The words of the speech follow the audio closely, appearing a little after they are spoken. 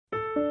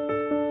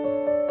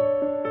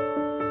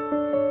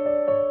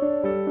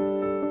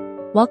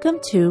Welcome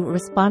to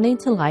Responding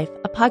to Life,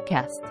 a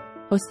podcast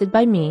hosted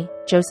by me,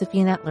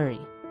 Josephine Atluri.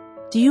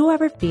 Do you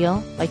ever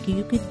feel like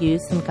you could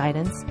use some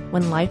guidance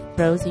when life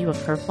throws you a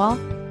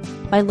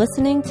curveball? By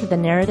listening to the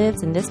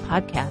narratives in this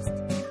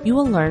podcast, you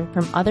will learn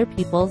from other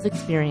people's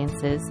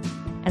experiences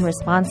and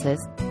responses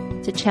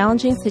to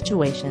challenging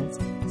situations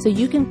so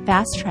you can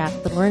fast track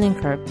the learning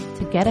curve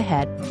to get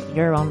ahead in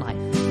your own life.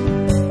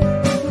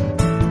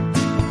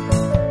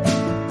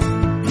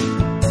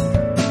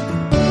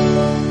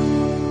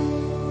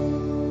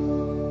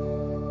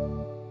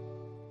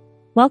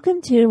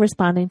 Welcome to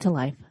Responding to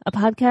Life, a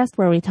podcast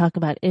where we talk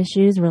about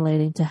issues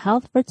relating to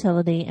health,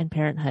 fertility, and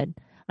parenthood.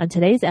 On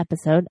today's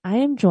episode, I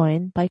am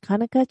joined by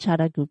Kanika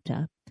Chadha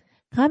Gupta.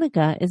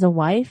 Kanika is a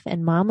wife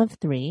and mom of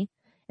three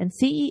and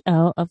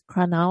CEO of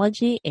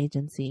Chronology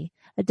Agency,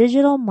 a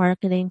digital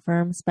marketing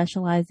firm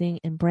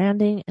specializing in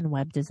branding and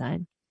web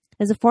design.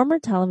 As a former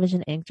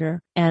television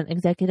anchor and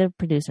executive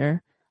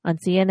producer on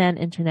CNN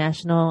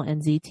International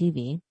and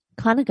ZTV,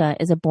 Kanika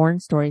is a born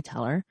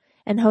storyteller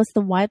and hosts the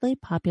widely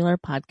popular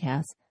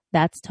podcast,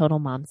 That's Total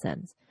Mom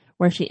Sense,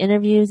 where she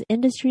interviews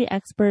industry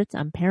experts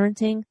on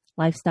parenting,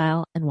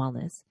 lifestyle, and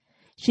wellness.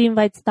 She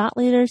invites thought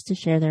leaders to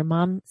share their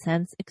mom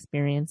sense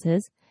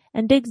experiences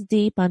and digs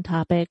deep on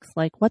topics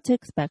like what to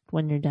expect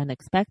when you're done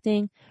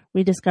expecting,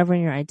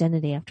 rediscovering your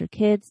identity after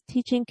kids,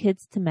 teaching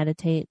kids to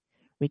meditate,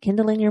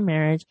 rekindling your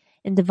marriage,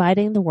 and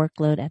dividing the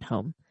workload at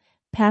home.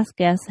 Past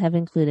guests have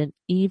included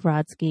Eve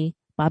Rodsky,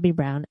 Bobby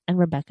Brown, and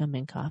Rebecca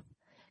Minkoff.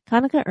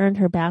 Kanika earned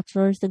her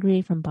bachelor's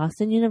degree from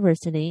Boston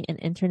University in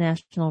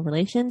International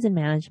Relations and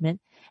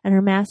Management and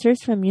her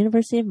master's from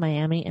University of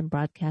Miami in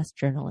Broadcast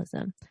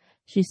Journalism.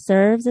 She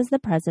serves as the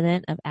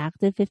president of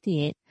Active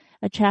 58,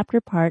 a chapter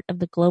part of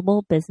the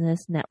Global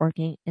Business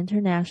Networking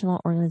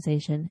International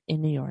Organization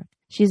in New York.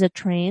 She's a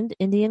trained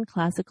Indian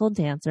classical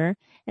dancer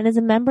and is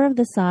a member of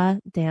the SA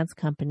Dance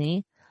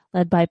Company,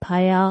 led by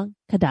Payal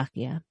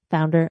Kadakia,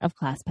 founder of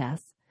ClassPass.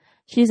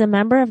 She's a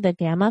member of the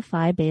Gamma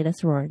Phi Beta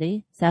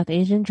sorority, South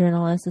Asian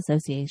Journalists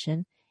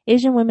Association,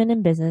 Asian Women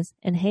in Business,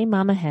 and Hey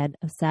Mama Head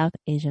of South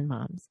Asian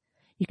Moms.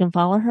 You can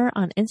follow her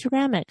on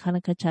Instagram at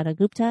Kanika Chadha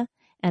Gupta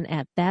and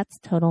at That's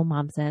Total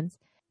Mom Sense,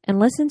 and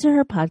listen to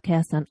her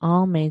podcast on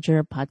all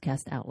major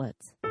podcast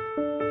outlets.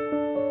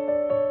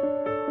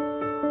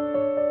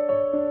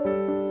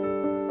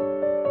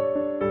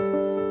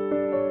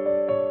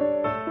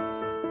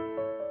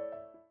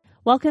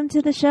 Welcome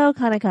to the show,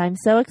 Kanika. I'm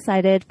so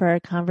excited for our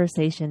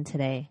conversation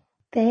today.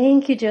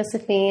 Thank you,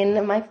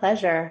 Josephine. My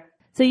pleasure.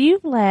 So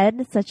you've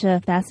led such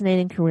a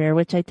fascinating career,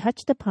 which I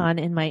touched upon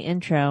in my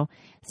intro.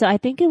 So I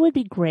think it would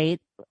be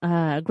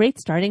a great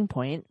starting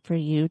point for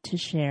you to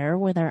share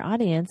with our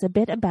audience a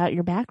bit about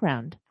your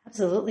background.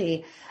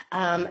 Absolutely.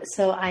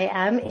 So I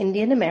am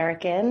Indian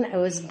American. I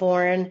was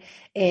born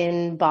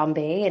in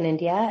Bombay in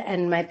India,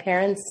 and my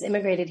parents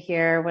immigrated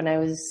here when I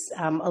was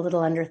a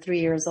little under 3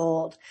 years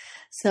old.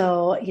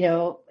 So,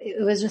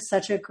 it was just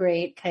such a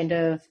great kind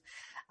of,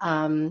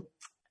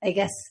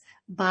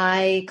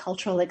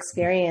 bi-cultural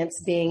experience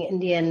being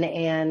Indian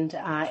and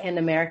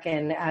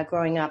American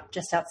growing up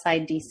just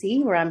outside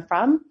DC, where I'm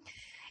from.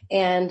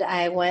 And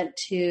I went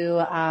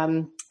to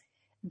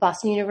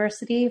Boston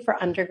University for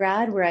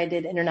undergrad, where I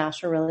did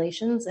international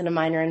relations and a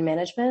minor in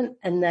management,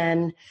 and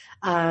then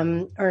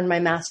earned my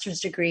master's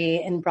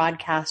degree in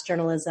broadcast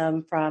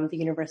journalism from the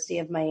University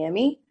of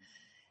Miami.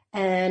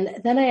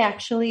 And then I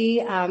actually,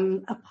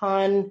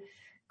 upon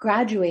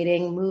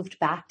graduating, moved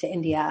back to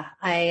India.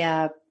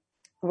 I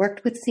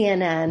worked with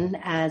CNN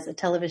as a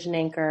television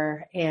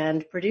anchor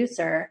and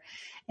producer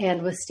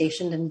and was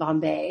stationed in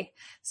Bombay.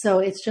 So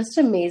it's just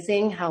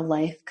amazing how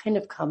life kind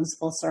of comes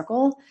full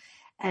circle.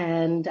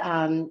 And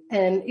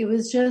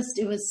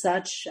it was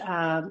such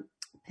a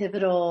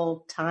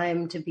pivotal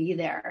time to be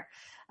there.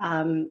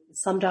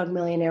 Slumdog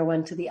Millionaire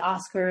went to the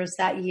Oscars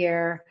that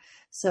year.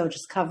 So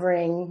just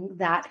covering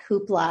that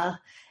hoopla,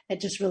 it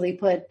just really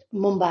put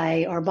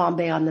Mumbai or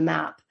Bombay on the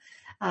map.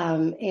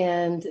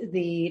 And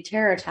the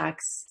terror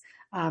attacks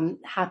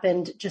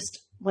happened just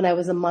when I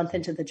was a month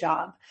into the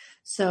job.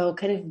 So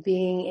kind of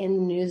being in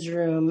the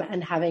newsroom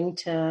and having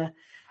to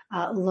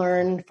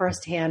learn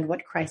firsthand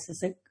what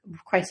crisis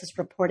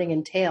reporting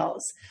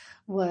entails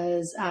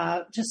was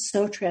just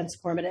so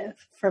transformative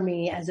for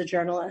me as a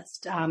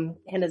journalist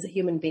and as a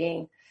human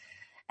being.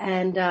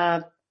 And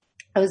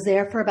I was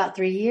there for about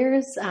 3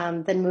 years,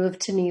 then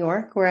moved to New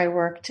York, where I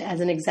worked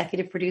as an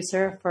executive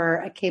producer for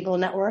a cable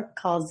network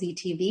called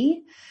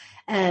ZTV.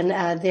 And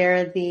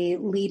they're the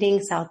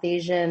leading South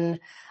Asian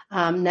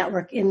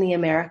network in the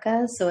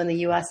Americas, so in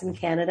the US and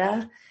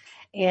Canada.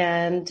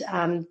 And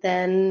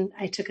then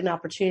I took an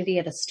opportunity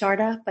at a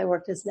startup. I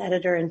worked as an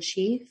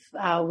editor-in-chief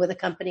with a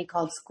company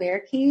called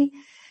Square Key.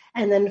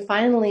 And then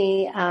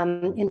finally,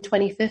 in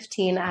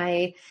 2015,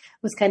 I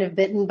was kind of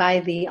bitten by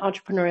the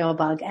entrepreneurial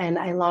bug, and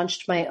I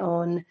launched my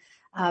own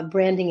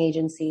branding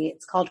agency.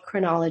 It's called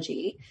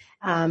Chronology.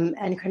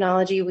 And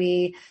Chronology,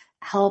 we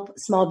help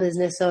small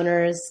business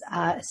owners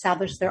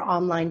establish their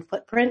online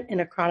footprint in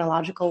a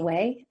chronological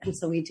way. And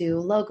so we do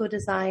logo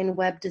design,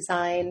 web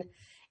design,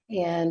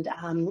 and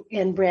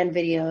brand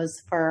videos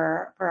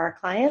for our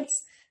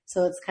clients.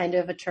 So it's kind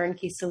of a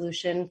turnkey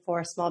solution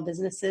for small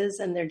businesses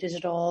and their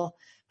digital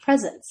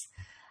presence.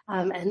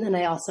 And then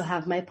I also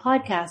have my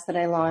podcast that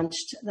I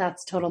launched.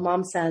 That's Total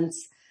Mom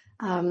Sense.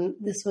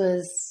 This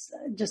was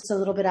just a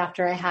little bit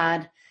after I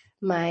had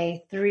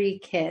my 3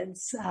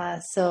 kids.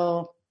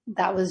 So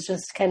that was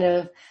just kind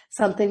of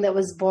something that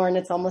was born.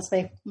 It's almost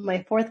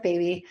my 4th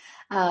baby,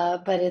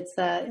 but it's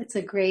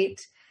a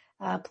great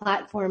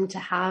platform to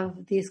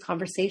have these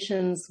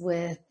conversations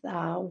with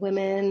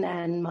women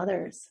and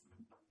mothers.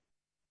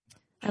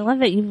 I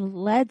love it. You've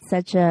led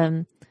such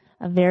a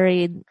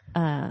varied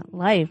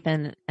life,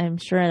 and I'm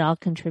sure it all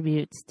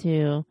contributes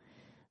to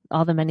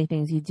all the many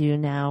things you do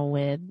now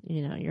with,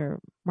 your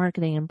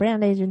marketing and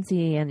brand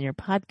agency and your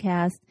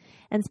podcast.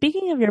 And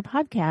speaking of your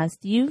podcast,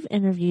 you've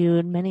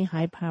interviewed many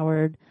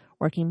high-powered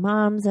working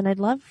moms, and I'd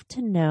love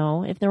to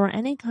know if there were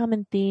any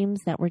common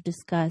themes that were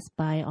discussed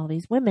by all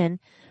these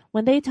women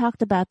when they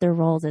talked about their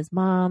roles as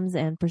moms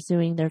and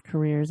pursuing their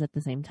careers at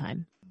the same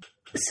time.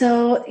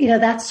 So,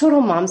 that's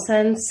Total Mom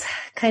Sense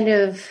kind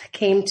of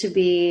came to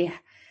be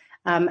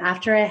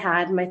after I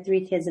had my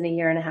 3 kids in a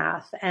year and a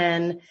half.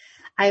 And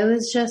I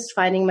was just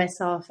finding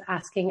myself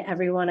asking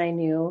everyone I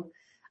knew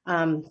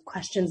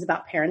questions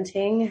about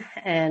parenting.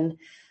 And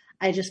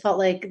I just felt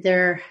like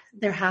there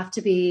have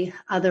to be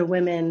other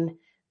women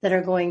that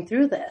are going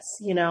through this,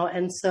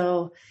 And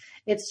so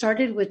it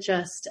started with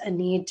just a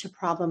need to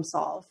problem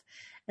solve.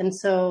 And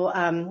so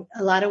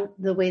a lot of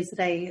the ways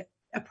that I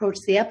approach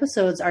the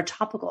episodes are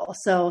topical.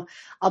 So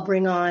I'll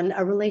bring on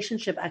a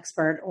relationship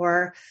expert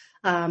or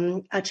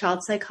a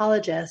child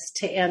psychologist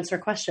to answer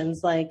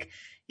questions like,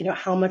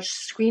 how much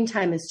screen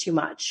time is too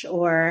much,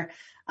 or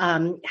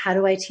how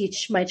do I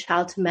teach my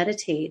child to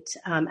meditate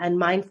and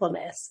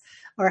mindfulness,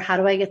 or how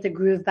do I get the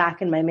groove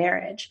back in my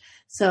marriage?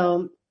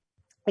 So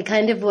it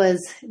kind of was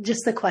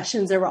just the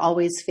questions that we're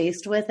always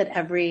faced with at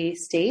every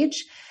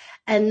stage.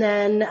 And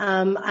then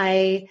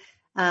I,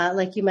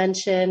 like you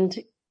mentioned,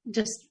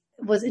 just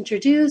was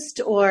introduced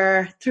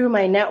or through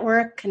my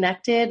network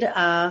connected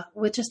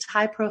with just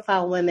high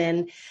profile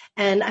women.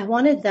 And I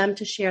wanted them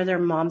to share their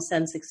mom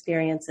sense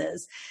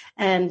experiences.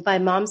 And by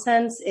mom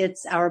sense,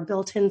 it's our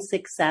built-in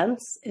sixth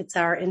sense. It's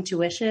our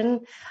intuition.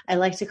 I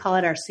like to call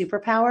it our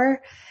superpower.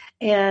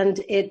 And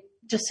it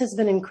just has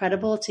been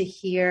incredible to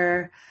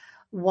hear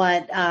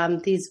what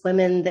these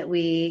women that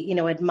we,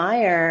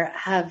 admire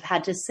have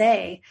had to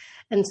say.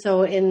 And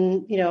so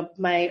in,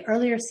 my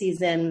earlier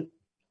season,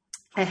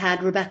 I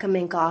had Rebecca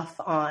Minkoff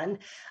on,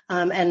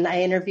 and I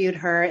interviewed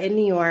her in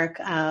New York.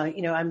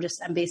 I'm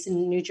based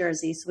in New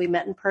Jersey, so we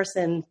met in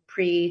person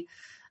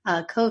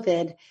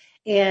pre-COVID,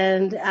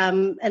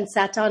 and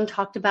sat down and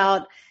talked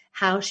about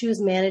how she was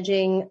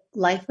managing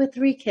life with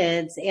 3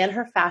 kids and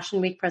her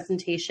Fashion Week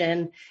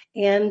presentation,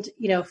 and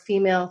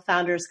Female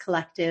Founders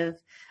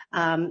Collective,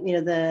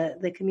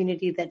 the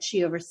community that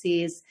she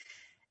oversees,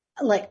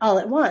 like all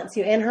at once,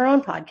 and her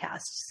own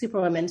podcast,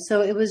 Superwomen.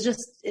 So it was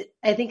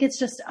I think it's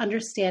just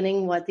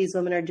understanding what these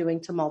women are doing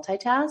to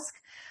multitask.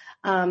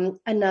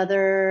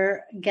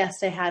 Another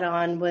guest I had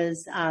on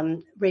was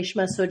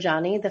Reshma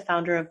Saujani, the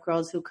founder of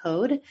Girls Who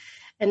Code.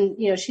 And,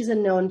 she's a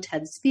known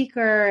TED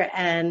speaker,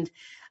 and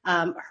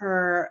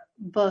her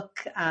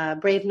book,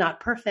 Brave Not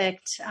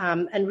Perfect,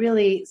 and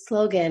really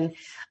slogan,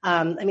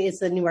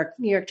 it's a New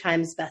York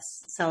Times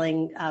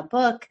best-selling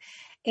book.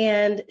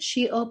 And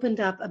she opened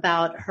up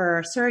about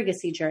her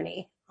surrogacy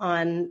journey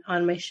on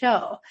my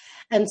show.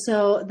 And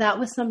so that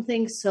was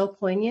something so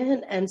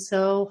poignant and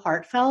so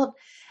heartfelt.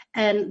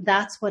 And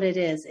that's what it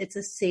is. It's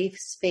a safe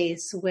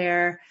space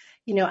where,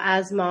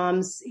 as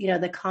moms,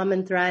 the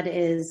common thread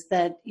is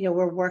that,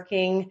 we're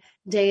working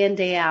day in,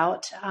 day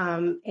out.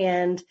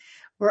 And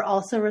we're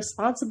also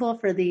responsible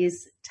for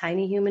these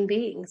tiny human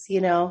beings,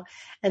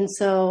 And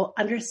so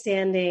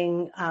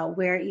understanding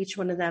where each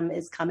one of them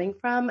is coming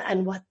from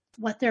and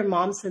what their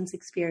mom sense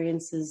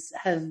experiences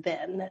have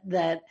been,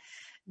 that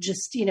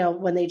just,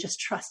 when they just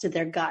trusted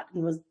their gut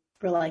and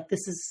were like,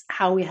 this is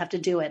how we have to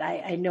do it.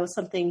 I know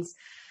something's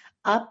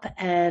up,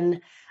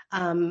 and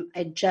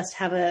I just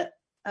have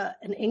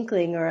an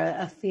inkling or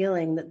a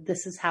feeling that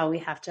this is how we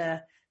have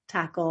to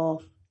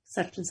tackle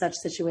such and such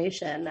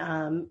situation,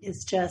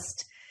 is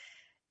just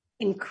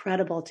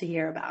incredible to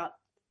hear about.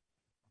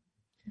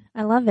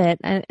 I love it.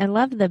 I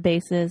love the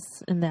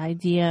basis and the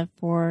idea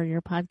for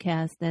your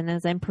podcast. And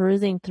as I'm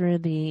perusing through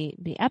the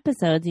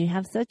episodes, you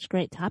have such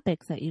great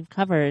topics that you've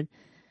covered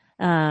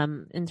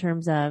in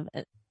terms of,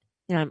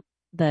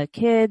 the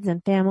kids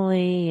and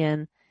family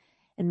and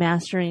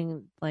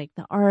mastering like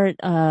the art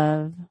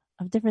of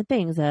different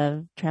things,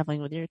 of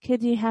traveling with your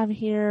kids you have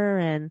here,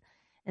 and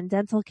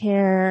dental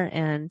care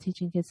and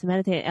teaching kids to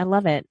meditate. I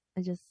love it.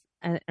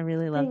 I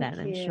really love that.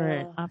 I'm sure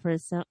it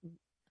offers some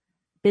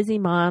busy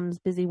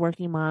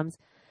working moms,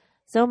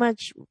 so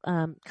much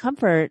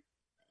comfort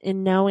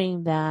in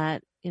knowing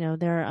that,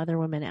 there are other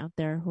women out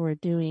there who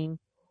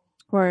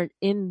are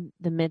in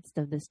the midst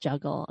of this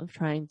juggle of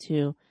trying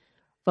to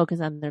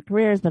focus on their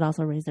careers, but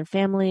also raise their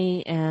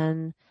family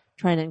and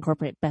trying to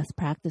incorporate best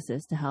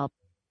practices to help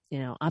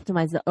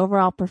optimize the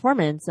overall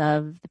performance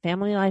of the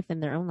family life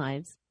and their own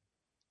lives.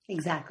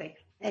 Exactly.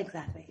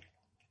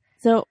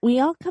 So we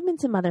all come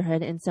into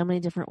motherhood in so many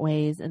different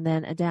ways and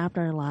then adapt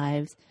our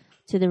lives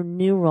to the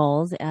new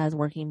roles as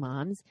working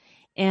moms.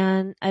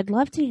 And I'd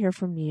love to hear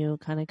from you,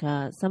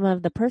 Kanika, some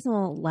of the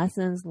personal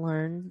lessons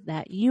learned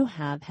that you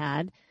have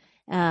had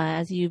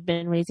as you've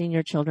been raising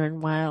your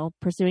children while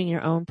pursuing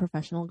your own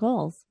professional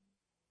goals.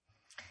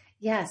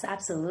 Yes,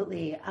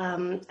 absolutely.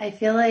 I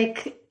feel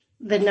like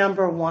the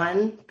number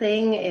one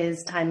thing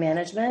is time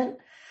management,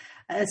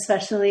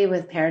 especially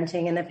with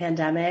parenting in a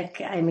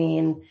pandemic. I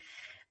mean,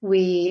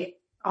 we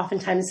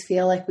oftentimes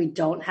feel like we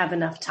don't have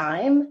enough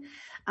time.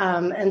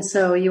 And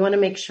so you want to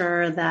make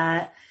sure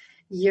that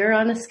you're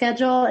on a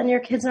schedule and your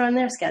kids are on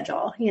their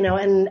schedule,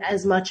 and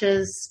as much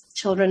as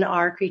children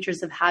are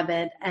creatures of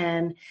habit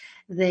and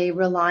they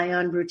rely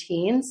on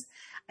routines,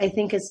 I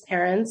think as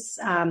parents,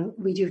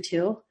 we do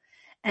too.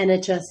 And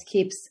it just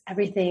keeps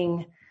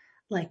everything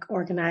like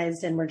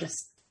organized, and we're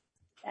just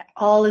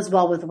all is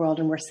well with the world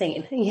and we're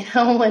sane,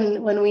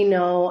 when we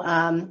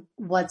know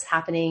what's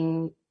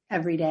happening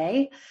every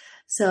day.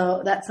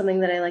 So that's something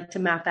that I like to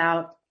map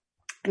out.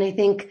 And I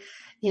think,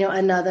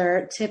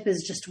 another tip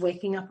is just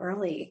waking up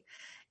early.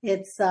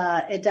 It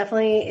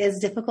definitely is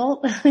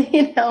difficult,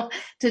 to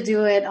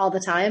do it all the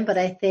time. But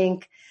I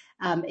think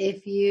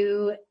if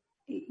you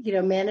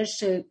manage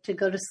to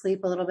go to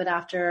sleep a little bit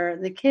after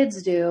the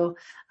kids do,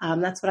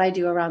 that's what I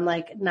do around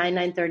like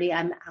 9:30,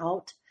 I'm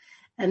out.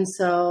 And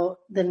so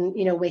then,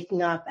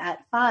 waking up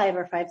at 5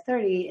 or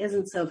 5:30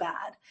 isn't so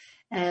bad.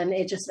 And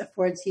it just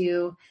affords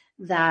you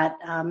that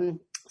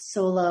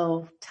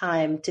solo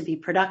time to be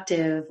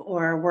productive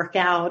or work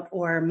out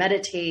or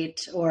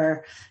meditate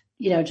or,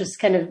 just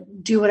kind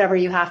of do whatever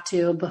you have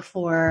to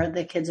before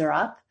the kids are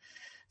up.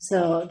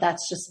 So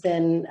that's just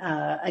been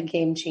a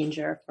game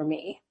changer for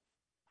me.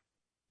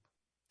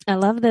 I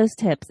love those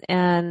tips.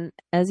 And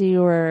as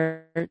you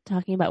were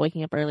talking about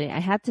waking up early, I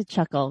had to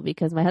chuckle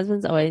because my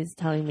husband's always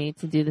telling me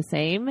to do the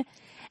same.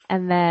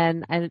 And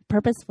then I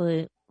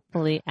purposefully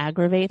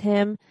aggravate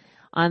him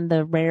on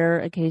the rare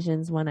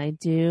occasions when I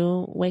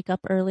do wake up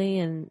early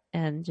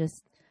and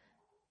just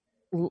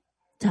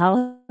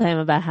tell him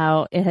about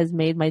how it has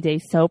made my day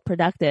so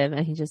productive,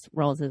 and he just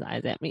rolls his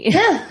eyes at me.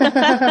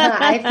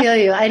 I feel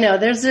you. I know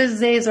there's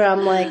days where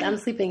I'm like, I'm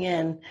sleeping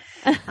in.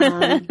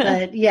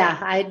 But yeah,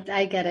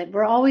 I get it.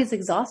 We're always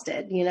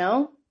exhausted,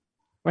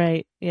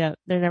 Right. Yeah.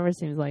 There never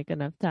seems like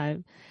enough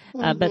time.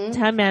 But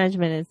time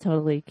management is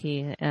totally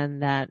key.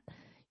 And that,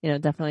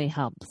 definitely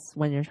helps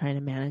when you're trying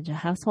to manage a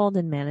household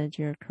and manage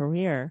your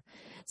career.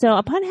 So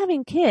upon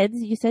having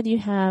kids, you said you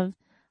have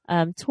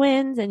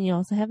twins and you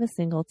also have a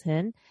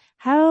singleton.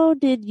 How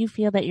did you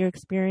feel that your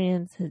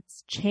experience has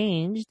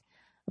changed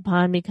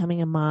upon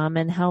becoming a mom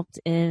and helped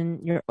in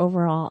your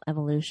overall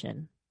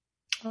evolution?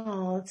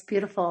 Oh, it's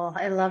beautiful.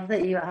 I love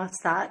that you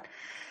asked that.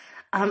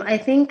 I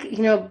think,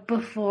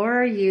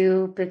 before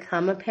you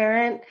become a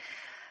parent,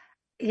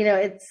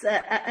 it's,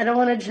 I don't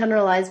want to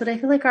generalize, but I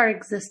feel like our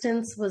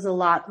existence was a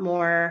lot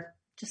more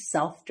just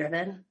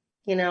self-driven.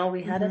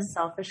 We had a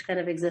selfish kind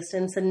of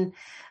existence. And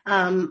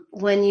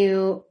when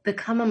you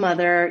become a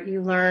mother,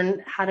 you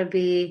learn how to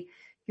be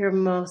your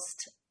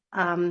most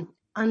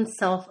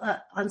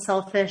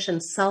unselfish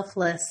and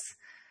selfless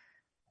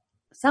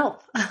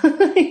self.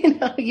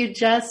 You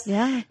just,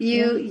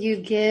 you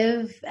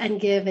give and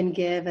give and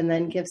give and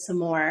then give some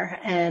more.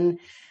 And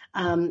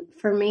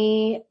for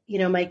me,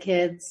 my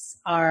kids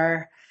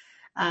are,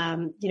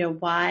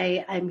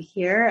 why I'm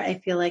here. I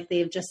feel like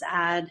they've just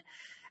added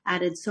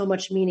so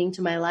much meaning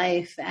to my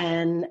life,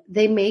 and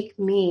they make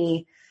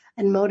me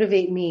and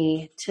motivate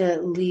me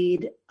to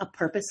lead a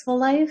purposeful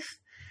life.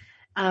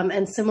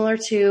 And similar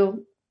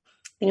to,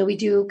 we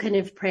do kind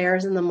of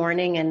prayers in the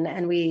morning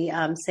and we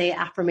say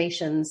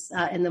affirmations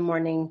in the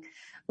morning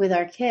with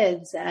our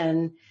kids.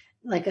 And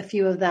like a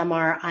few of them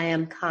are, I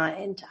am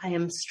kind, I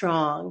am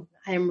strong,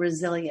 I am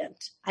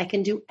resilient, I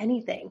can do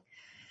anything.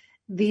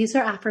 These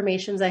are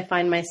affirmations I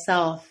find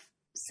myself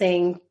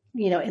saying,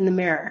 in the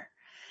mirror.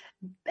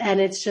 And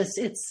it's just,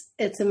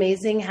 it's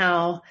amazing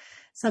how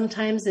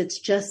sometimes it's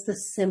just the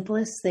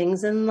simplest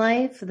things in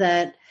life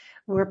that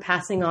we're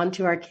passing on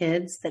to our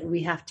kids that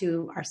we have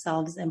to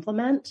ourselves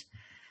implement.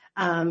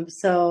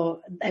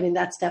 So, I mean,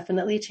 that's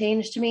definitely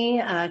changed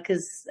me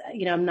because,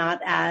 I'm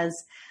not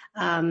as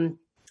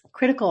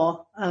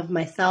critical of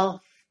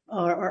myself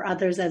or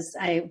others as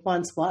I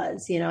once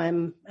was.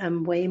 I'm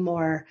way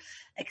more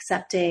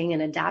accepting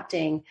and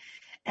adapting.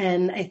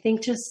 And I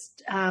think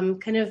just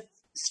kind of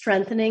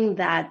strengthening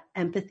that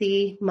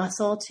empathy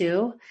muscle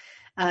too.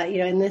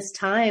 In this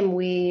time,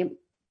 we're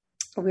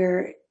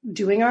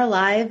doing our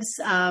lives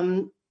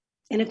in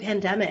a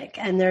pandemic,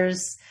 and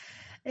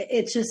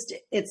it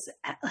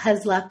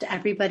has left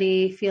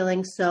everybody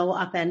feeling so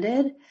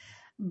upended.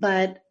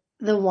 But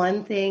the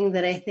one thing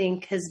that I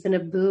think has been a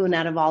boon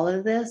out of all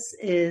of this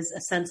is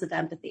a sense of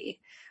empathy,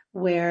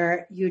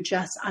 where you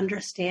just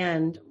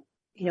understand,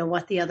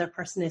 what the other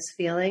person is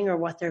feeling or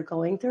what they're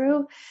going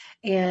through,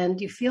 and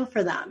you feel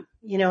for them,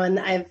 and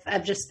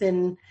I've just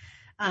been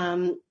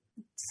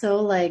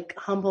so like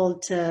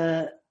humbled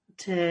to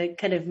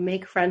kind of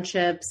make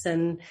friendships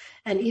and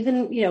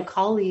even, you know,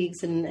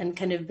 colleagues and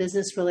kind of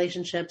business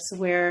relationships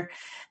where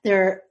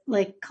they're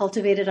like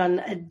cultivated on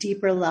a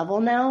deeper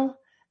level now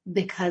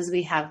because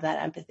we have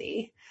that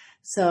empathy.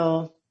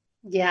 So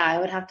yeah, I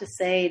would have to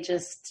say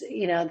just,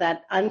 you know,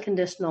 that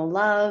unconditional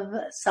love,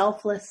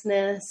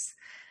 selflessness,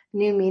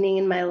 new meaning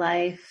in my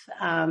life,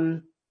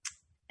 and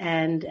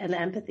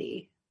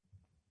empathy.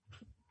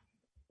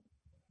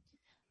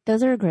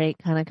 Those are great,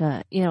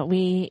 Kanika. You know,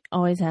 we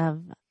always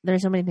have,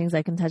 there's so many things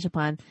I can touch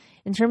upon.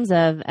 In terms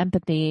of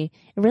empathy,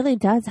 it really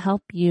does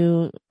help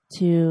you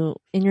to,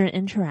 in your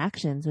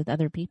interactions with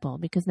other people,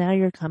 because now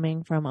you're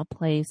coming from a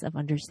place of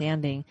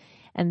understanding.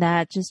 And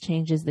that just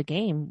changes the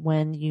game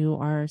when you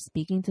are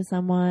speaking to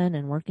someone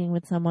and working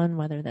with someone,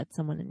 whether that's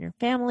someone in your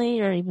family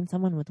or even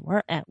someone with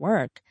work at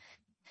work.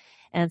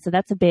 And so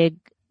that's a big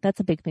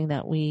thing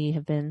that we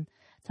have been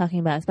talking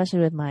about,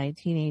 especially with my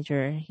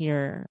teenager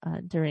here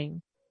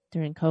during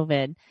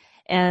COVID.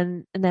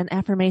 And then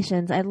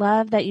affirmations. I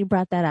love that you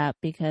brought that up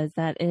because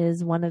that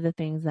is one of the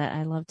things that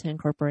I love to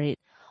incorporate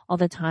all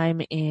the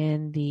time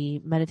in the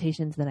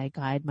meditations that I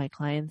guide my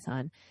clients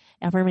on.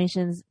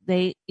 Affirmations,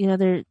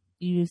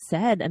 you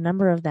said a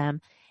number of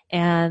them,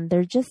 and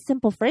they're just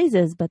simple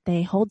phrases, but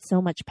they hold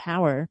so much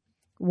power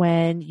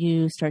when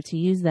you start to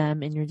use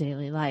them in your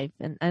daily life.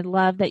 And I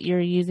love that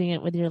you're using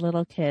it with your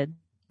little kids.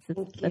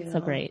 That's so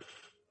great.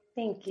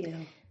 Thank you.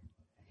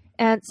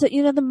 And so,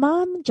 you know, the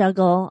mom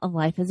juggle of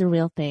life is a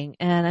real thing.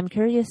 And I'm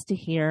curious to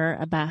hear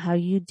about how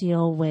you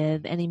deal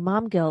with any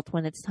mom guilt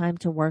when it's time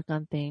to work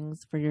on things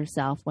for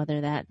yourself,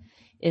 whether that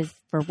is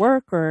for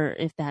work or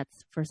if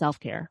that's for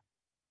self-care.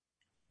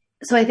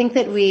 So I think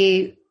that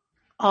we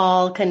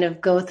all kind of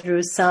go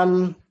through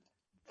some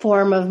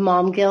form of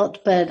mom guilt,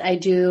 but I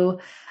do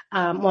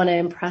want to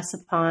impress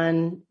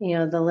upon, you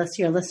know,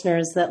 your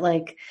listeners that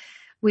like,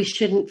 we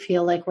shouldn't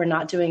feel like we're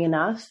not doing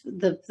enough.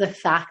 The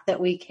fact that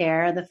we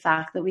care, the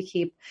fact that we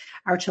keep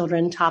our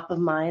children top of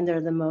mind,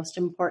 they're the most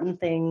important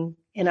thing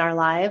in our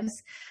lives,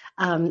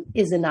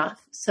 is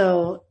enough.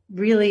 So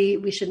really,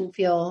 we shouldn't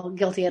feel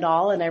guilty at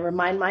all. And I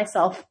remind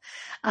myself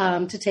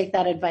to take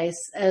that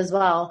advice as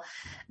well.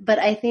 But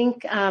I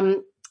think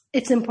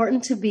it's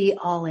important to be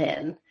all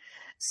in.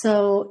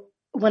 So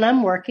when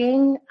I'm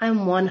working, I'm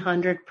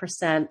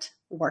 100%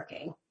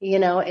 working. You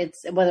know,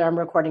 it's whether I'm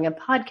recording a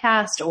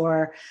podcast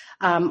or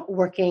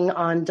working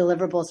on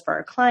deliverables for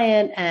a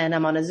client and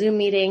I'm on a Zoom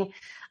meeting,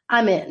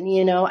 I'm in.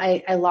 You know,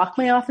 I lock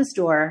my office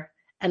door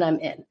and I'm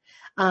in.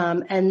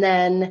 And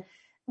then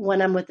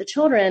when I'm with the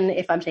children,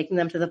 if I'm taking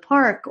them to the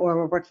park or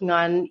we're working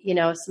on, you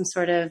know, some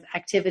sort of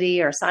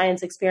activity or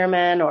science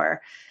experiment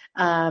or,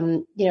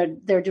 you know,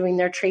 they're doing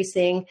their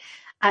tracing,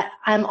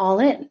 I'm all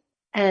in.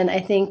 And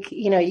I think,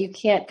 you know, you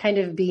can't kind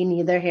of be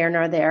neither here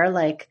nor there.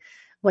 Like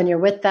when you're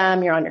with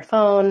them, you're on your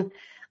phone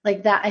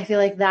like that. I feel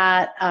like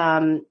that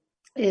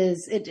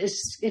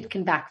it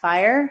can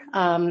backfire.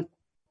 And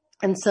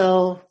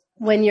so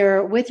when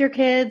you're with your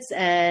kids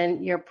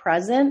and you're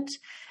present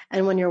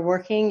and when you're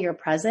working, you're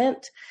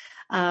present,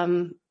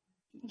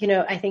 you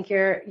know, I think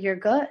you're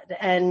good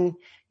and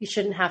you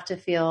shouldn't have to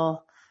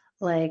feel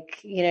like,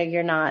 you know,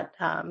 you're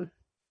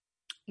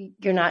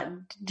not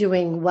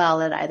doing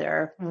well at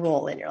either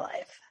role in your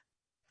life.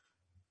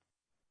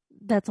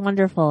 That's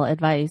wonderful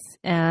advice.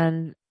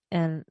 And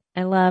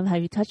I love how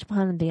you touch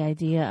upon the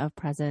idea of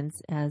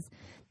presence, as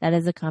that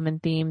is a common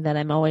theme that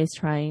I'm always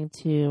trying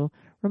to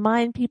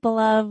remind people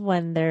of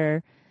when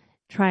they're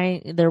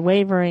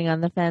wavering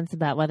on the fence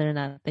about whether or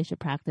not they should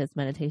practice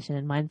meditation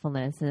and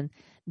mindfulness. And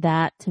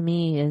that to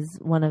me is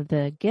one of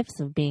the gifts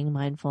of being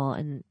mindful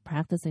and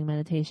practicing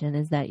meditation,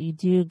 is that you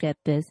do get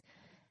this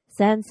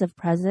sense of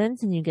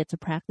presence and you get to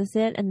practice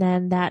it. And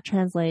then that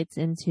translates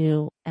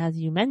into, as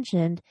you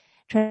mentioned,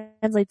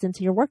 translates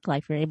into your work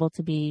life. You're able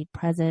to be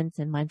present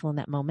and mindful in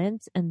that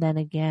moment. And then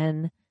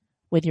again,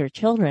 with your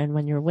children,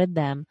 when you're with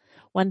them,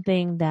 one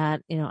thing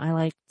that, you know, I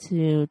like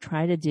to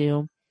try to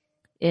do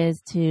is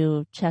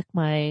to check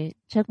my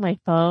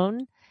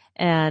phone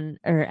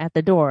or at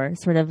the door,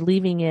 sort of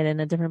leaving it in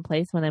a different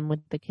place when I'm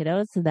with the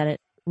kiddos, so that it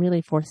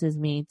really forces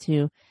me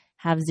to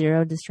have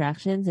zero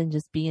distractions and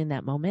just be in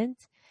that moment.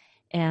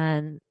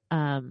 And,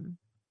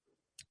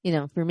 you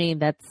know, for me,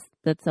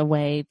 that's a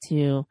way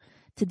to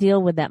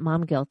deal with that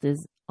mom guilt,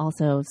 is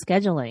also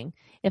scheduling.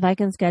 If I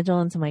can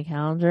schedule into my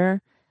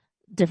calendar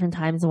different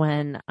times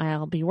when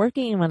I'll be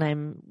working and when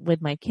I'm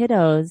with my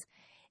kiddos,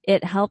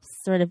 it helps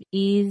sort of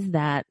ease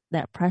that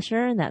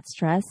pressure and that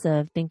stress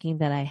of thinking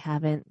that I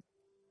haven't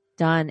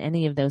done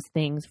any of those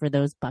things for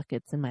those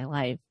buckets in my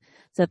life.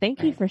 So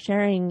thank you for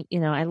sharing.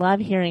 You know, I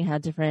love hearing how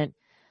different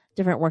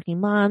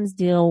working moms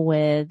deal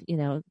with, you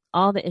know,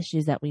 all the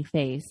issues that we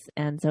face.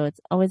 And so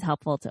it's always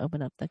helpful to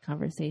open up the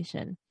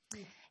conversation.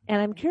 And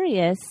I'm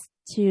curious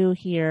to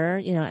hear,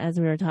 you know, as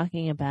we were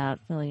talking about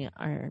filling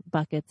our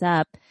buckets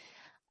up,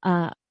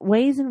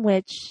 ways in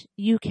which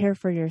you care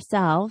for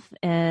yourself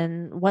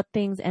and what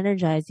things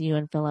energize you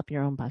and fill up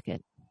your own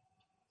bucket.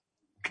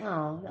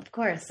 Oh, of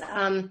course.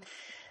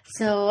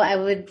 So I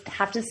would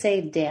have to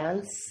say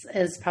dance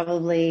is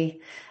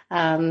probably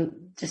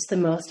just the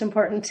most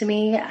important to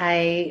me.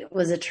 I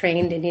was a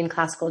trained Indian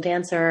classical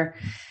dancer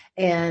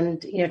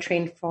and,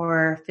 trained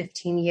for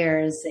 15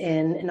 years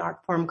in an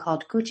art form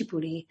called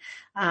Kuchipudi,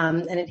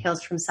 and it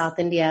hails from South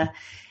India.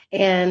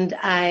 And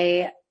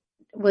I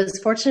was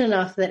fortunate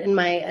enough that in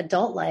my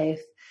adult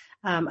life,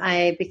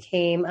 I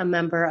became a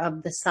member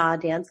of the SA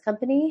Dance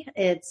Company.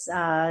 It's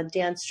a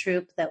dance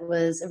troupe that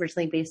was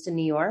originally based in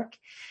New York,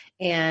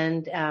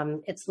 and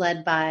it's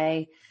led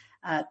by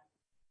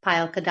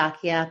Payal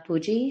Kadakia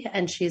Puji,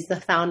 and she's the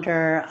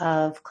founder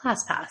of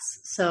ClassPass.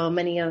 So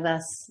many of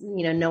us,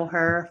 know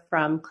her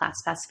from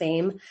ClassPass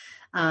fame,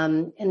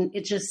 and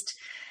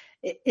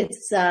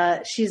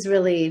she's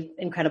really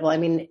incredible. I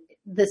mean,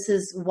 this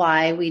is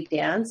why we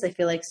dance. I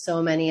feel like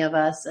so many of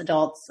us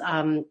adults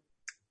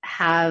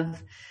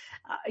have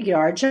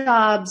our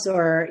jobs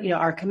or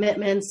our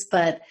commitments,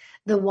 but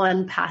the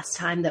one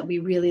pastime that we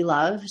really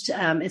loved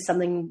is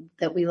something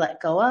that we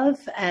let go of.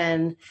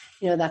 And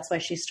that's why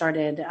she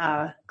started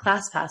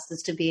ClassPass,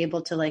 is to be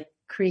able to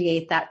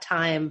create that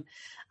time,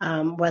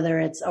 whether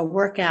it's a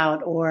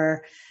workout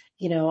or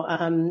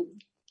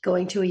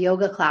going to a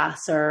yoga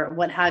class or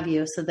what have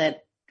you, so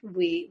that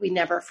we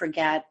never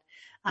forget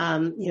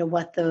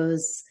what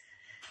those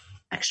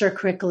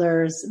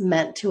extracurriculars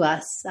meant to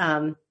us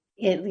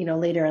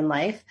later in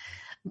life.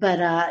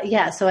 But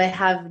so I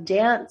have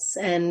dance,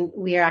 and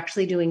we are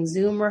actually doing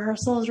Zoom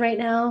rehearsals right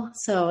now.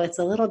 So it's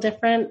a little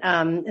different,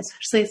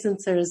 especially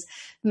since there's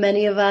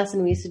many of us,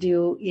 and we used to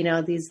do,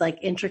 these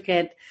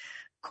intricate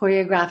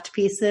choreographed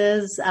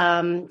pieces.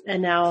 And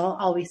now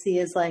all we see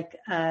is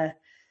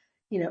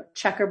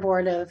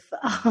checkerboard of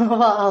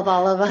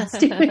all of us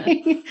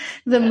doing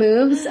the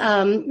moves.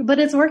 But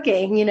it's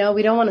working, we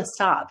don't want to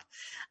stop.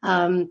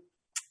 And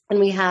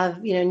we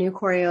have, new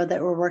choreo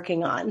that we're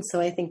working on.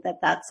 So I think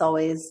that that's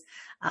always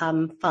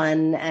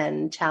fun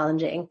and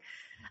challenging.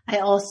 I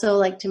also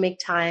like to make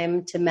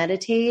time to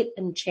meditate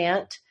and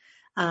chant.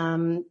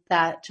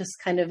 That just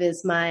kind of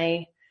is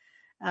my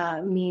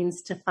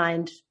means to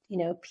find,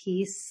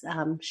 peace,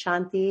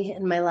 shanti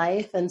in my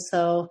life. And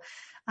so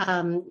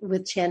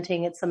with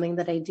chanting, it's something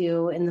that I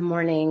do in the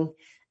morning.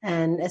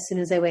 And as soon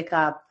as I wake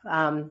up,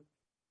 I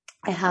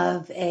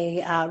have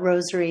a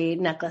rosary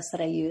necklace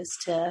that I use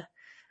to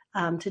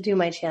do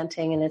my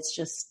chanting. And it's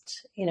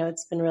just,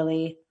 it's been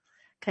really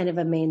kind of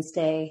a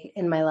mainstay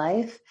in my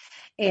life.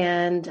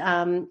 And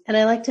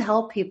I like to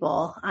help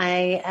people.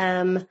 I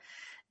am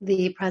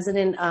the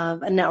president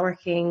of a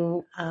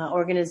networking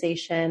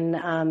organization.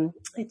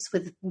 It's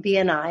with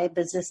BNI,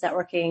 Business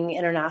Networking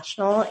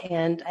International,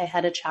 and I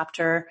had a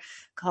chapter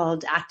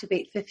called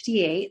Activate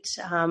 58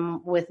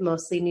 with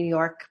mostly New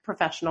York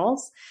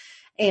professionals.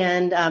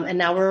 And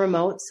now we're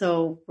remote,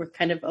 so we're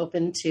kind of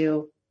open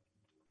to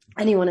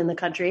anyone in the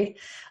country.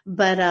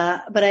 But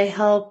I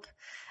help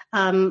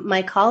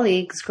my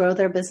colleagues grow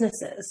their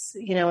businesses,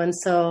 and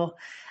so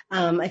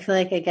I feel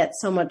like I get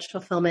so much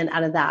fulfillment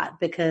out of that,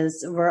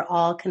 because we're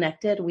all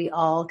connected. We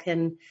all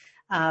can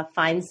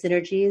find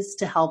synergies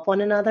to help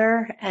one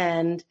another.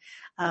 And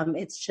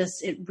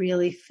it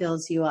really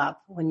fills you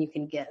up when you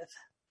can give.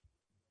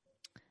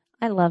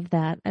 I love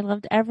that. I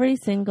loved every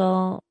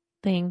single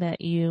thing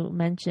that you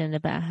mentioned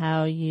about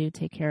how you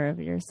take care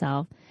of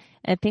yourself.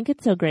 I think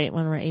it's so great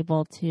when we're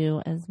able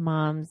to, as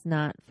moms,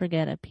 not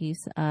forget a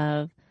piece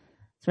of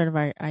sort of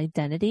our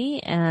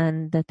identity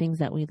and the things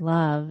that we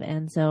love.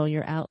 And so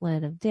your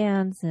outlet of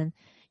dance and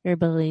your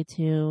ability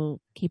to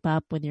keep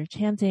up with your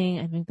chanting,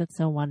 I think that's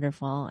so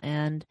wonderful.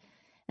 And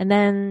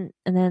then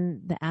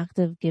the act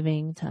of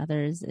giving to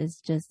others is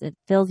just, it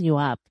fills you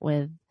up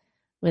with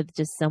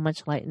just so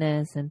much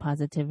lightness and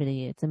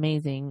positivity. It's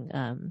amazing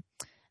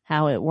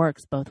how it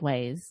works both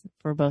ways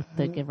for both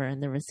the giver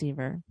and the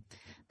receiver.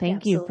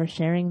 Thank you for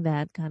sharing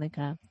that,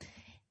 Kanika.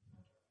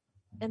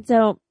 And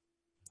so,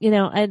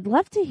 I'd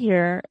love to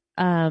hear,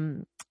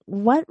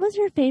 what was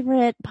your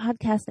favorite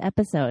podcast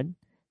episode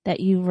that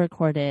you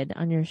recorded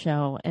on your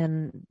show,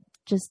 and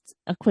just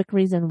a quick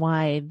reason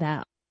why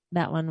that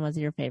one was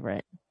your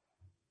favorite?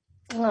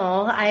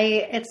 Oh,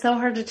 it's so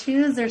hard to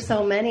choose. There's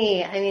so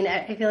many. I mean,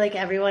 I feel like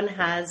everyone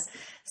has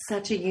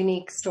such a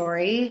unique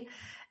story,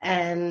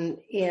 and,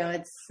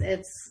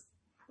 it's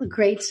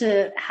great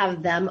to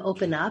have them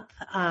open up,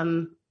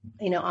 on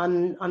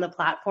the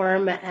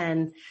platform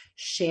and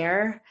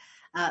share.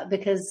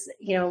 Because,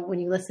 when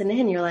you listen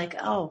in, you're like,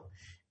 oh,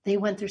 they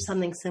went through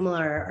something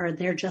similar, or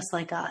they're just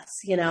like us,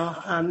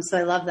 so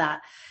I love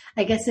that.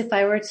 I guess if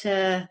I were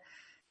to,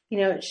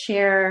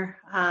 share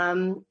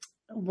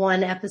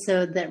one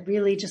episode that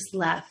really just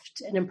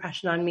left an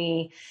impression on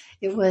me,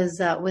 it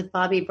was with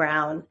Bobby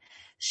Brown.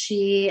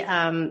 She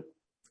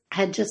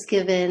had just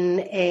given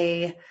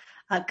a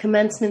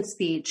commencement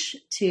speech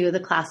to the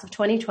class of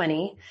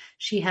 2020.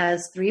 She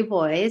has 3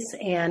 boys,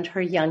 and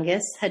her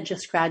youngest had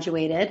just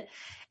graduated.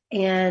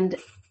 And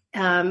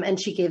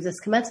she gave this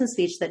commencement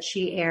speech that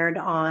she aired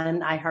on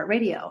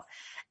iHeartRadio.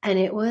 And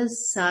it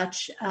was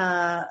such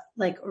a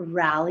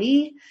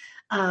rally.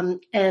 And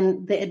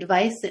the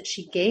advice that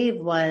she gave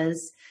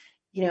was,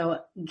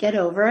 get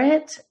over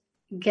it,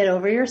 get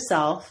over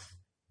yourself,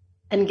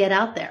 and get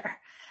out there.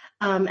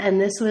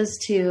 And this was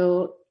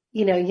to,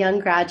 young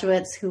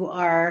graduates who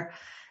are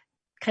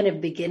kind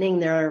of beginning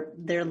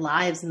their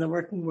lives in the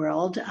working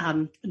world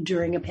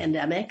during a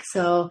pandemic.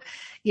 So,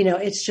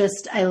 it's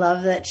just, I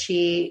love that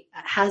she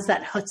has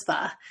that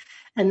chutzpah.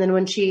 And then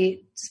when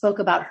she spoke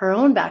about her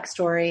own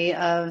backstory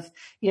of,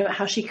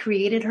 how she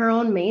created her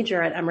own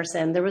major at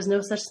Emerson, there was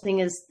no such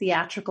thing as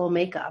theatrical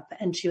makeup.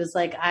 And she was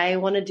like, I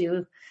want to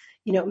do,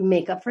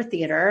 makeup for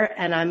theater,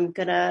 and I'm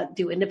going to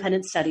do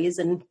independent studies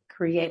and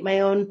create my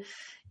own,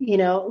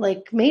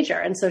 major.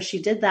 And so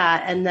she did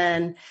that. And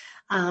then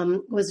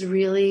was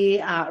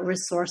really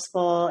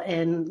resourceful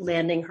in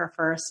landing her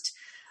first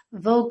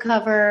Vogue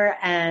cover.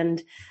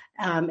 And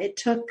it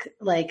took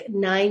like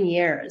 9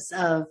 years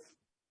of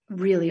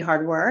really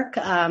hard work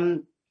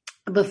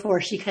before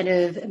she kind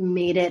of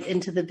made it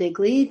into the big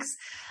leagues.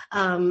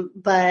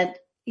 But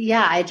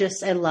yeah, I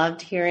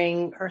loved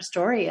hearing her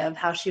story of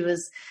how she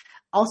was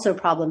also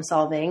problem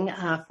solving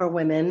for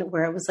women,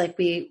 where it was like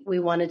we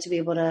wanted to be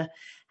able to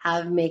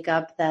have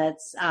makeup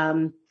that's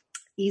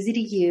easy to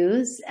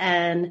use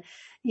and,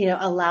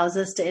 allows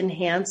us to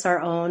enhance our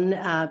own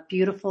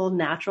beautiful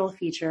natural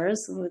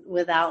features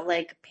without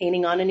like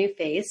painting on a new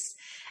face.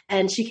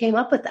 And she came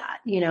up with that,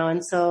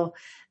 and so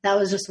that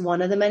was just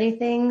one of the many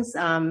things.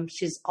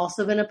 She's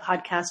also been a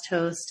podcast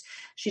host.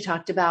 She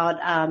talked about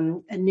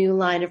a new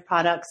line of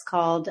products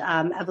called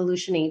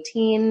Evolution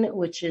 18,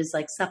 which is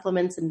like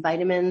supplements and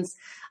vitamins.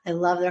 I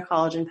love their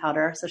collagen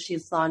powder. So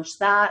she's launched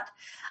that.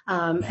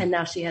 And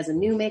now she has a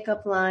new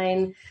makeup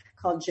line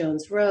called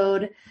Jones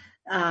Road.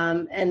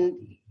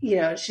 And,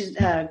 she's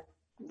a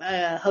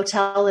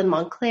hotel in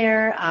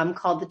Montclair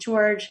called the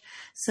George.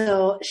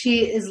 So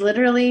she is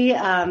literally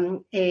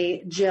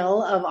a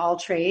Jill of all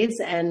trades,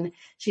 and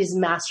she's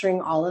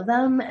mastering all of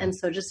them. And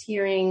so just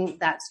hearing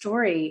that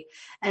story,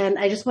 and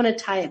I just want to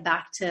tie it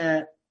back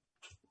to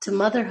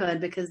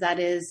motherhood, because that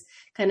is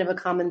kind of a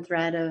common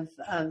thread of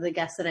the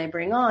guests that I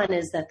bring on,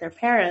 is that they're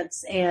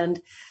parents.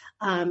 And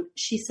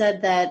she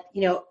said that,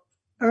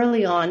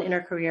 early on in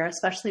her career,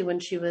 especially when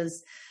she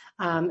was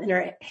in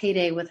her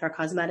heyday with her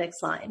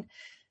cosmetics line,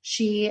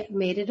 she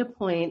made it a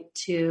point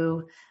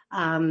to,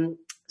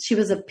 she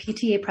was a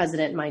PTA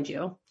president, mind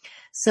you.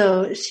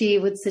 So she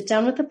would sit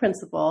down with the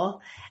principal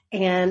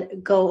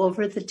and go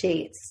over the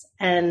dates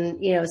and,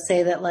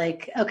 say that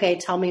like, okay,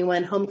 tell me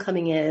when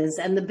homecoming is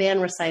and the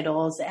band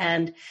recitals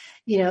and,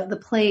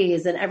 the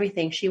plays and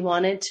everything. She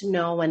wanted to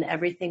know when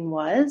everything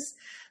was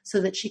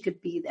so that she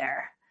could be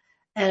there.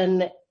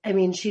 And I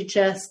mean, she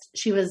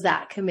was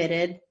that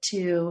committed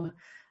to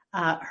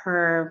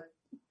her,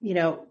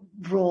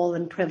 role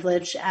and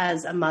privilege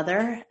as a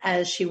mother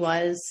as she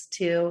was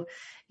to,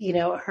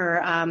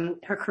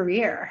 her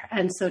career.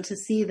 And so to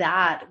see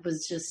that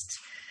was just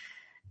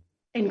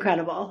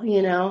incredible,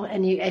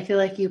 and I feel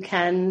like you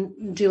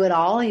can do it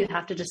all. You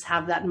have to just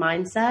have that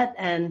mindset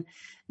and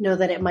know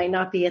that it might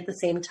not be at the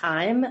same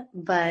time,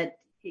 but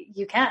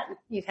you can,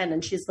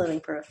 and she's living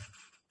proof.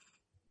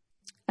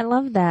 I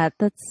love that.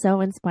 That's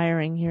so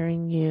inspiring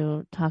hearing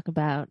you talk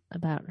about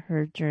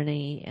her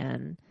journey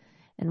and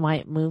why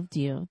it moved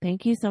you.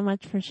 Thank you so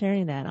much for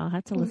sharing that. I'll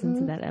have to listen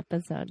to that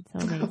episode. So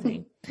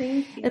amazing.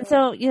 Thank you. And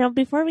so,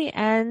 before we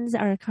end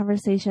our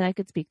conversation, I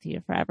could speak to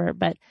you forever,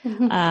 but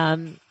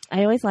I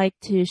always like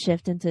to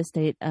shift into a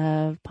state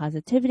of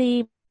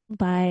positivity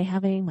by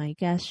having my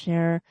guests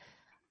share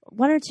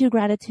one or two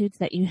gratitudes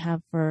that you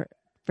have for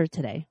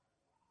today.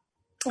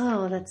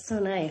 Oh, that's so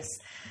nice.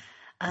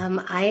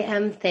 I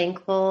am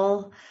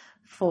thankful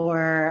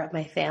for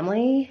my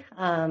family.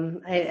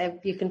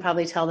 You can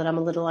probably tell that I'm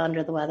a little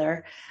under the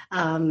weather,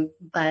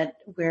 but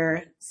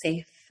we're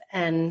safe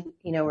and,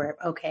 we're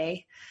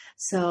okay.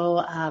 So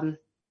I'm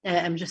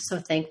just so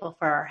thankful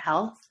for our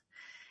health.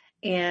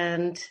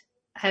 And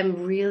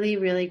I'm really,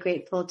 really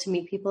grateful to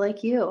meet people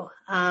like you.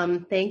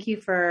 Thank you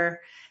for,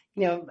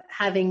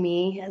 having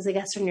me as a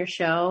guest on your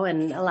show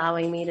and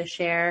allowing me to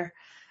share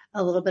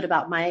a little bit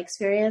about my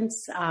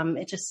experience.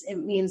 It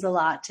means a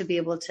lot to be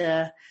able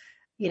to,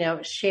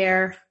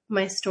 share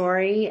my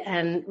story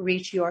and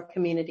reach your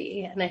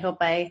community. And I hope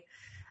I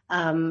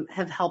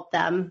have helped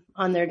them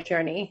on their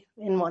journey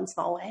in one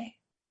small way.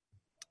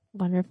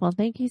 Wonderful.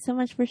 Thank you so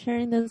much for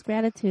sharing those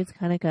gratitudes,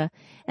 Kanika.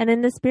 And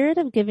in the spirit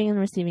of giving and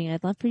receiving,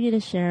 I'd love for you to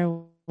share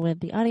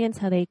with the audience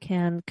how they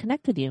can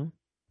connect with you.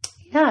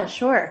 Yeah,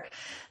 sure.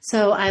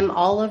 So I'm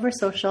all over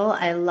social.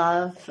 I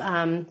love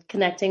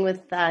connecting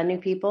with new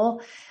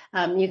people.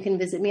 You can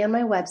visit me on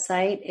my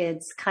website.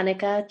 It's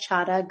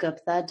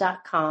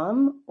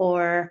kanikachadagupta.com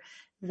or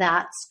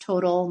that's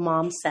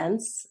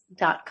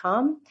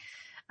totalmomsense.com.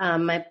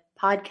 My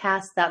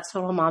podcast, That's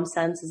Total Mom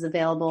Sense, is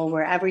available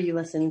wherever you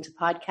listen to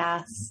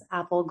podcasts,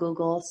 Apple,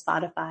 Google,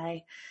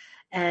 Spotify.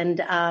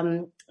 And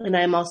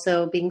I'm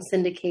also being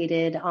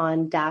syndicated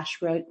on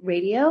Dash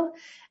Radio,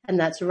 and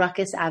that's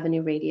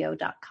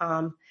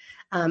ruckusavenueradio.com.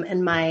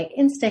 And my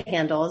Insta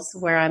handles,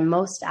 where I'm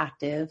most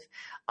active,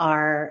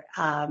 are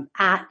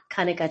at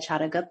Kanika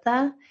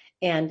Chadagupta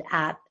and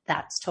at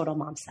That's Total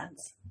Mom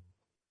Sense.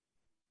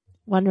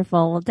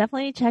 Wonderful. Well,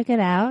 definitely check it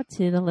out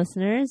to the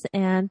listeners.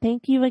 And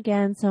thank you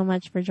again so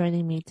much for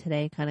joining me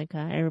today, Kanika.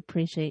 I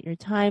appreciate your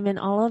time and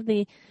all of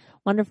the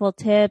wonderful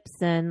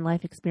tips and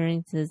life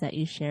experiences that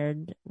you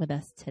shared with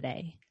us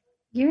today.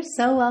 You're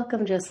so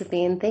welcome,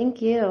 Josephine.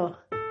 Thank you.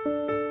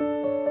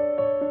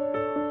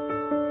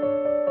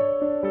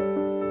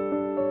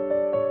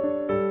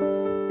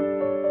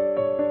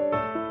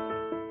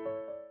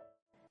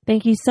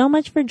 Thank you so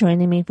much for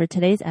joining me for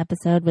today's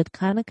episode with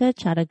Kanika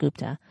Chadha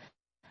Gupta.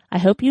 I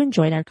hope you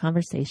enjoyed our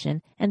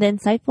conversation and the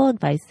insightful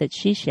advice that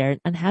she shared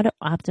on how to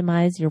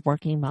optimize your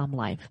working mom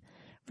life.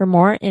 For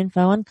more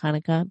info on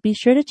Kanika, be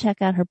sure to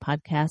check out her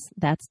podcast,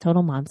 That's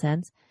Total Mom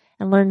Sense,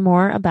 and learn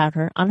more about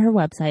her on her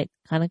website,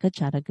 Kanika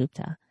Chadha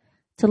Gupta.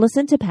 To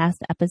listen to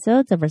past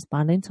episodes of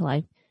Responding to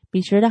Life,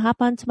 be sure to hop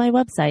onto my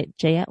website,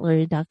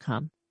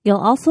 jayatluri.com. You'll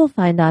also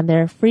find on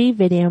there free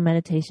video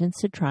meditations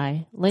to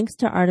try, links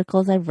to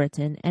articles I've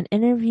written, and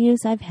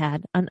interviews I've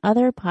had on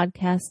other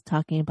podcasts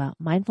talking about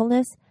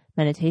mindfulness,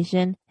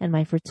 meditation, and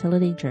my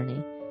fertility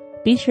journey.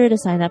 Be sure to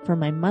sign up for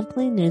my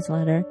monthly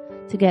newsletter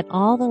to get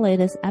all the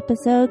latest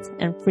episodes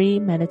and free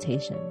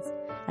meditations.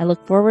 I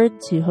look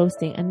forward to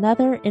hosting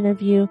another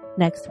interview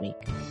next week.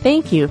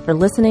 Thank you for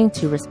listening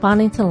to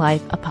Responding to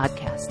Life, a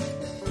podcast.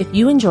 If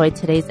you enjoyed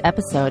today's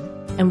episode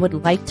and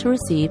would like to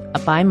receive a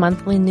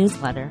bi-monthly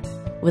newsletter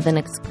with an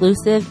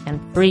exclusive and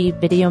free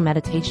video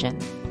meditation,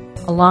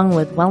 along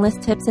with wellness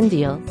tips and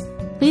deals,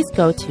 please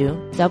go to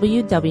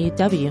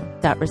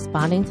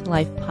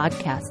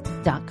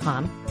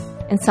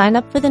www.respondingtolifepodcast.com and sign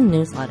up for the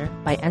newsletter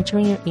by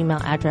entering your email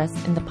address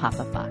in the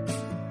pop-up box.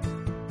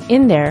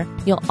 In there,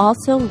 you'll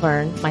also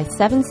learn my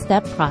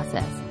 7-step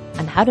process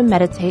on how to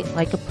meditate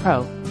like a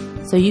pro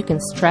so you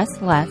can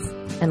stress less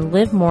and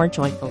live more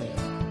joyfully.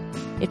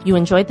 If you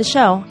enjoyed the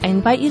show, I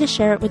invite you to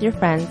share it with your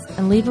friends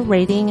and leave a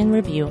rating and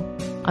review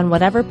on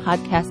whatever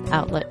podcast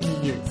outlet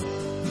you use.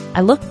 I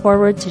look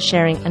forward to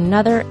sharing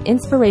another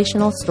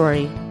inspirational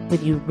story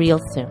with you real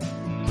soon.